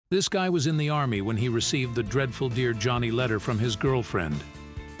This guy was in the army when he received the dreadful Dear Johnny letter from his girlfriend.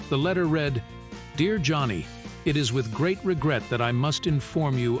 The letter read, "Dear Johnny, it is with great regret that I must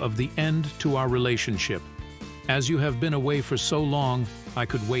inform you of the end to our relationship. As you have been away for so long, I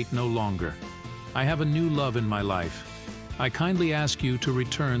could wait no longer. I have a new love in my life. I kindly ask you to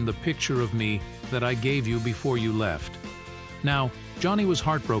return the picture of me that I gave you before you left." Now, Johnny was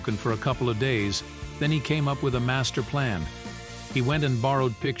heartbroken for a couple of days, then he came up with a master plan. He went and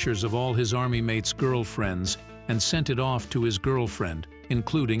borrowed pictures of all his army mates' girlfriends and sent it off to his girlfriend,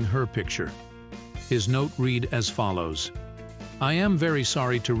 including her picture. His note read as follows: "I am very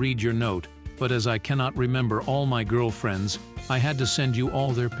sorry to read your note, but as I cannot remember all my girlfriends, I had to send you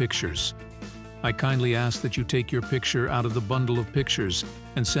all their pictures. I kindly ask that you take your picture out of the bundle of pictures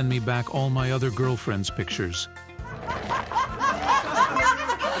and send me back all my other girlfriends' pictures."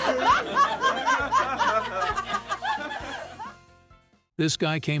 This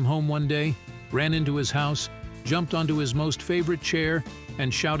guy came home one day, ran into his house, jumped onto his most favorite chair,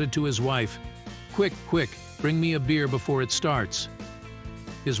 and shouted to his wife, "Quick, quick, bring me a beer before it starts."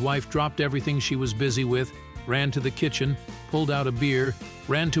 His wife dropped everything she was busy with, ran to the kitchen, pulled out a beer,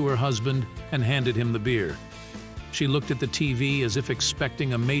 ran to her husband, and handed him the beer. She looked at the TV as if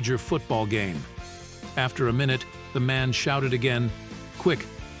expecting a major football game. After a minute, the man shouted again, "Quick,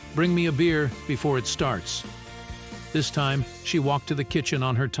 bring me a beer before it starts." This time, she walked to the kitchen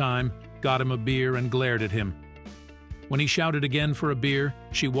on her time, got him a beer, and glared at him. When he shouted again for a beer,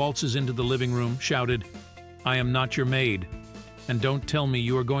 she waltzes into the living room, shouted, "I am not your maid. And don't tell me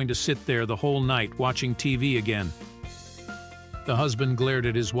you are going to sit there the whole night watching TV again." The husband glared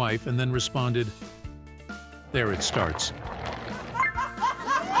at his wife and then responded, "There it starts."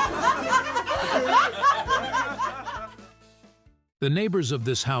 The neighbors of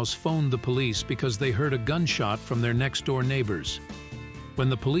this house phoned the police because they heard a gunshot from their next-door neighbors. When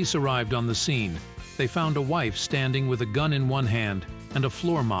the police arrived on the scene, they found a wife standing with a gun in one hand and a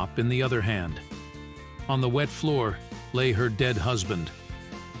floor mop in the other hand. On the wet floor lay her dead husband.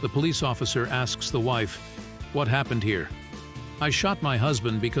 The police officer asks the wife, "What happened here?" "I shot my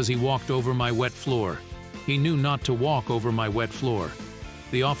husband because he walked over my wet floor. He knew not to walk over my wet floor."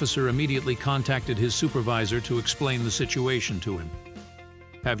 The officer immediately contacted his supervisor to explain the situation to him.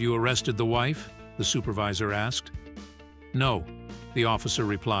 "Have you arrested the wife?" the supervisor asked. "No," the officer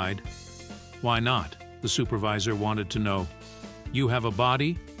replied. "Why not?" the supervisor wanted to know. "You have a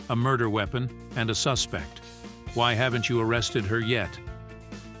body, a murder weapon, and a suspect. Why haven't you arrested her yet?"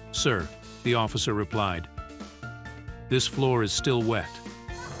 "Sir," the officer replied, "this floor is still wet."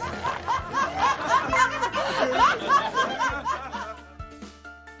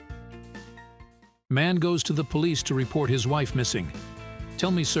 Man goes to the police to report his wife missing.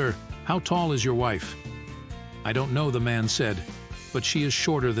 "Tell me, sir, how tall is your wife?" "I don't know," the man said, "but she is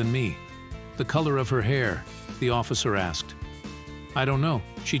shorter than me." "The color of her hair?" the officer asked. "I don't know.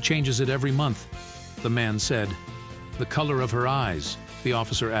 She changes it every month," the man said. "The color of her eyes?" the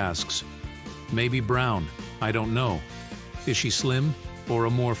officer asks. "Maybe brown. I don't know." "Is she slim or a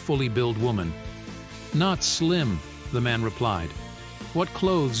more fully built woman?" "Not slim," the man replied. "What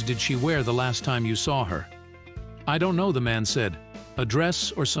clothes did she wear the last time you saw her?" "I don't know," the man said. "A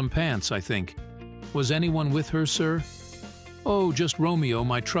dress or some pants, I think." "Was anyone with her, sir?" "Oh, just Romeo,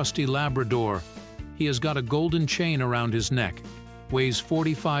 my trusty Labrador. He has got a golden chain around his neck, weighs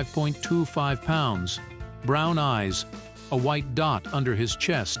 45.25 pounds, brown eyes, a white dot under his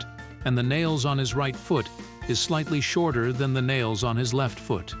chest, and the nails on his right foot is slightly shorter than the nails on his left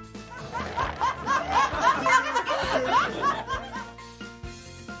foot."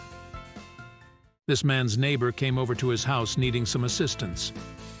 This man's neighbor came over to his house needing some assistance.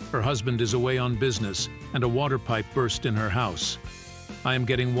 Her husband is away on business, and a water pipe burst in her house. "I am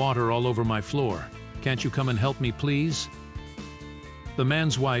getting water all over my floor. Can't you come and help me, please?" The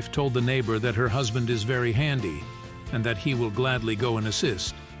man's wife told the neighbor that her husband is very handy, and that he will gladly go and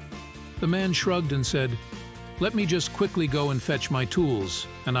assist. The man shrugged and said, "Let me just quickly go and fetch my tools,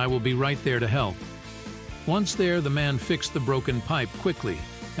 and I will be right there to help." Once there, the man fixed the broken pipe quickly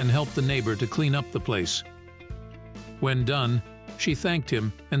and helped the neighbor to clean up the place. When done, she thanked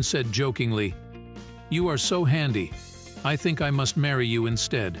him and said jokingly, "You are so handy. I think I must marry you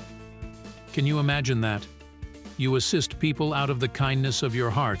instead." Can you imagine that? You assist people out of the kindness of your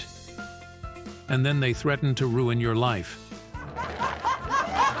heart, and then they threaten to ruin your life.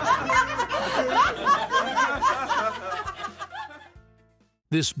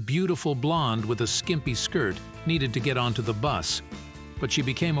 This beautiful blonde with a skimpy skirt needed to get onto the bus, but she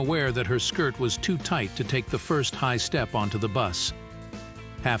became aware that her skirt was too tight to take the first high step onto the bus.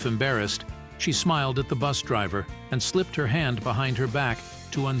 Half embarrassed, she smiled at the bus driver and slipped her hand behind her back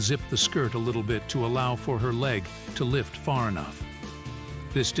to unzip the skirt a little bit to allow for her leg to lift far enough.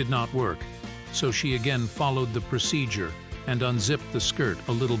 This did not work, so she again followed the procedure and unzipped the skirt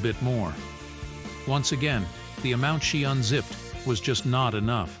a little bit more. Once again, the amount she unzipped was just not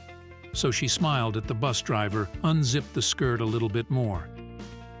enough, so she smiled at the bus driver, unzipped the skirt a little bit more.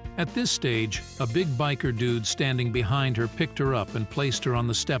 At this stage, a big biker dude standing behind her picked her up and placed her on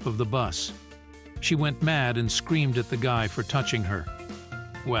the step of the bus. She went mad and screamed at the guy for touching her.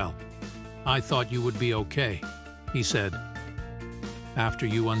 "Well, I thought you would be okay," he said, "after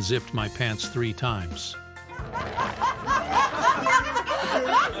you unzipped my pants 3 times."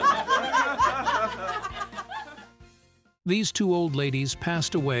 These 2 old ladies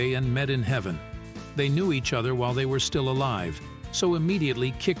passed away and met in heaven. They knew each other while they were still alive, so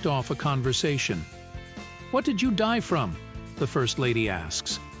immediately kicked off a conversation. "What did you die from?" the first lady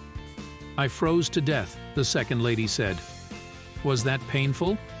asks. "I froze to death," the second lady said. "Was that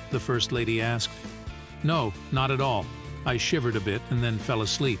painful?" the first lady asked. "No, not at all. I shivered a bit and then fell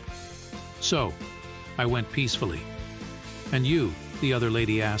asleep. So, I went peacefully." "And you?" the other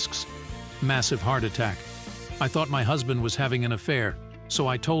lady asks. "Massive heart attack. I thought my husband was having an affair, so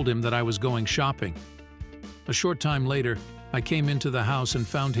I told him that I was going shopping. A short time later, I came into the house and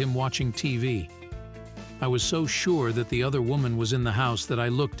found him watching TV. I was so sure that the other woman was in the house that I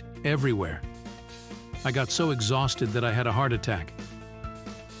looked everywhere. I got so exhausted that I had a heart attack."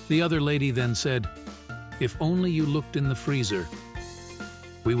 The other lady then said, "If only you looked in the freezer,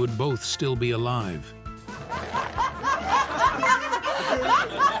 we would both still be alive."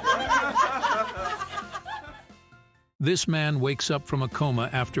 This man wakes up from a coma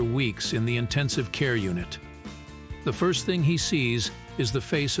after weeks in the intensive care unit. The first thing he sees is the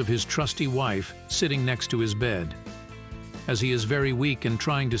face of his trusty wife sitting next to his bed. As he is very weak and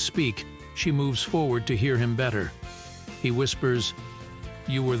trying to speak, she moves forward to hear him better. He whispers,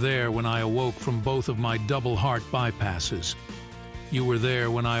 "You were there when I awoke from both of my double heart bypasses. You were there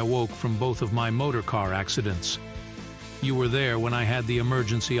when I awoke from both of my motor car accidents. You were there when I had the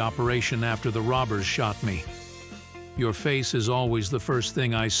emergency operation after the robbers shot me. Your face is always the first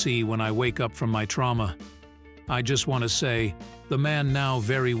thing I see when I wake up from my trauma. I just want to say, the man now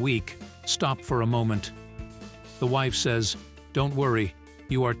very weak, stop for a moment." The wife says, "Don't worry,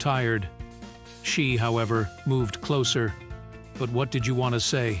 you are tired." She, however, moved closer. "But what did you want to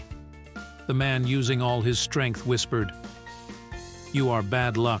say?" The man, using all his strength, whispered, "You are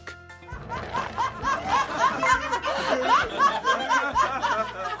bad luck."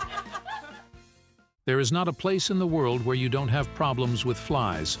 There is not a place in the world where you don't have problems with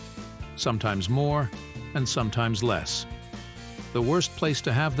flies, sometimes more and sometimes less. The worst place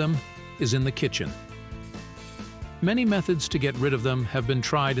to have them is in the kitchen. Many methods to get rid of them have been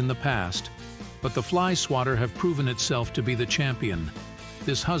tried in the past, but the fly swatter have proven itself to be the champion.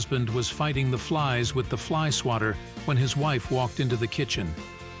 This husband was fighting the flies with the fly swatter when his wife walked into the kitchen.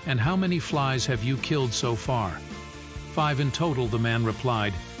 "And how many flies have you killed so far?" "5 in total," the man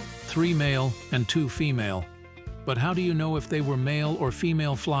replied. 3 male and 2 female. "But how do you know if they were male or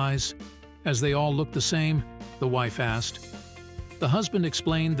female flies, as they all look the same?" the wife asked. The husband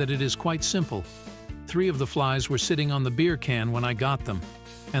explained that it is quite simple. 3 of the flies were sitting on the beer can when I got them,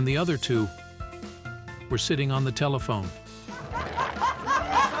 and the other 2 were sitting on the telephone.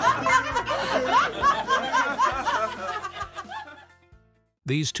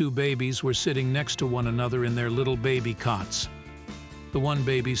 These 2 babies were sitting next to one another in their little baby cots. The one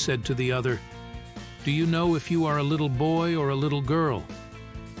baby said to the other, "Do you know if you are a little boy or a little girl?"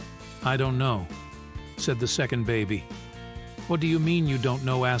 "I don't know," said the second baby. "What do you mean you don't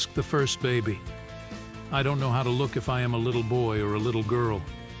know?" asked the first baby. "I don't know how to look if I am a little boy or a little girl.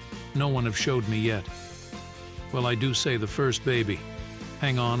 No one have showed me yet." "Well, I do say the first baby.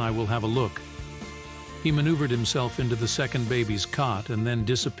 Hang on, I will have a look." He maneuvered himself into the second baby's cot and then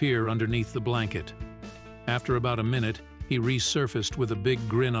disappeared underneath the blanket. After about a minute, he resurfaced with a big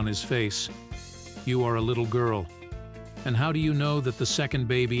grin on his face. "You are a little girl. And how do you know that?" the second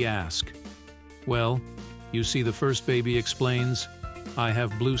baby asked. "Well, you see, the first baby explains, I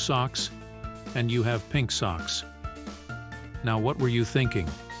have blue socks and you have pink socks. Now what were you thinking?"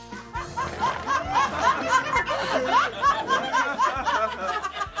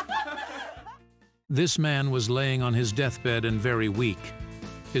 This man was laying on his deathbed and very weak.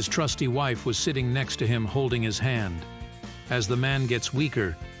 His trusty wife was sitting next to him holding his hand. As the man gets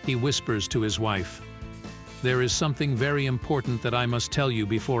weaker, he whispers to his wife, "There is something very important that I must tell you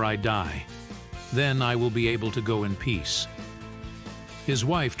before I die. Then I will be able to go in peace." His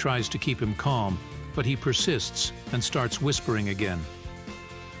wife tries to keep him calm, but he persists and starts whispering again.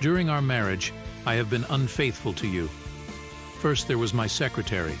 "During our marriage, I have been unfaithful to you. First there was my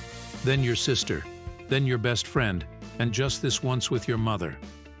secretary, then your sister, then your best friend, and just this once with your mother.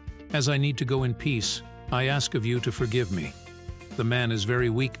 As I need to go in peace, I ask of you to forgive me. The man is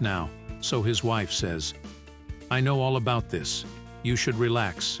very weak now, so his wife says. I know all about this. You should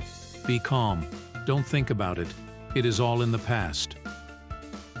relax. Be calm. Don't think about it. It is all in the past.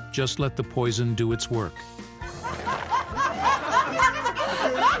 Just let the poison do its work.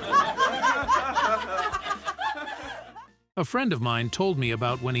 A friend of mine told me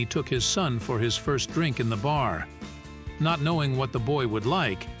about when he took his son for his first drink in the bar. Not knowing what the boy would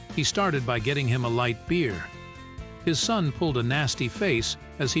like, he started by getting him a light beer. His son pulled a nasty face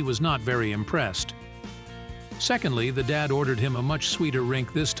as he was not very impressed. Secondly, the dad ordered him a much sweeter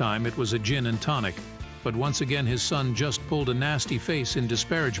drink. This time it was a gin and tonic, but once again his son just pulled a nasty face in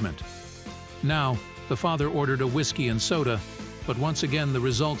disparagement. Now, the father ordered a whiskey and soda, but once again the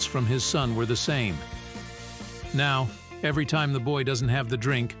results from his son were the same. Now, every time the boy doesn't have the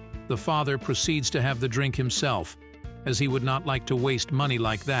drink, the father proceeds to have the drink himself, as he would not like to waste money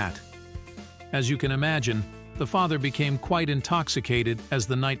like that. As you can imagine, the father became quite intoxicated as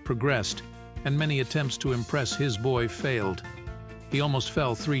the night progressed, and many attempts to impress his boy failed. He almost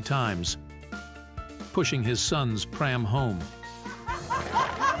fell 3 times, pushing his son's pram home.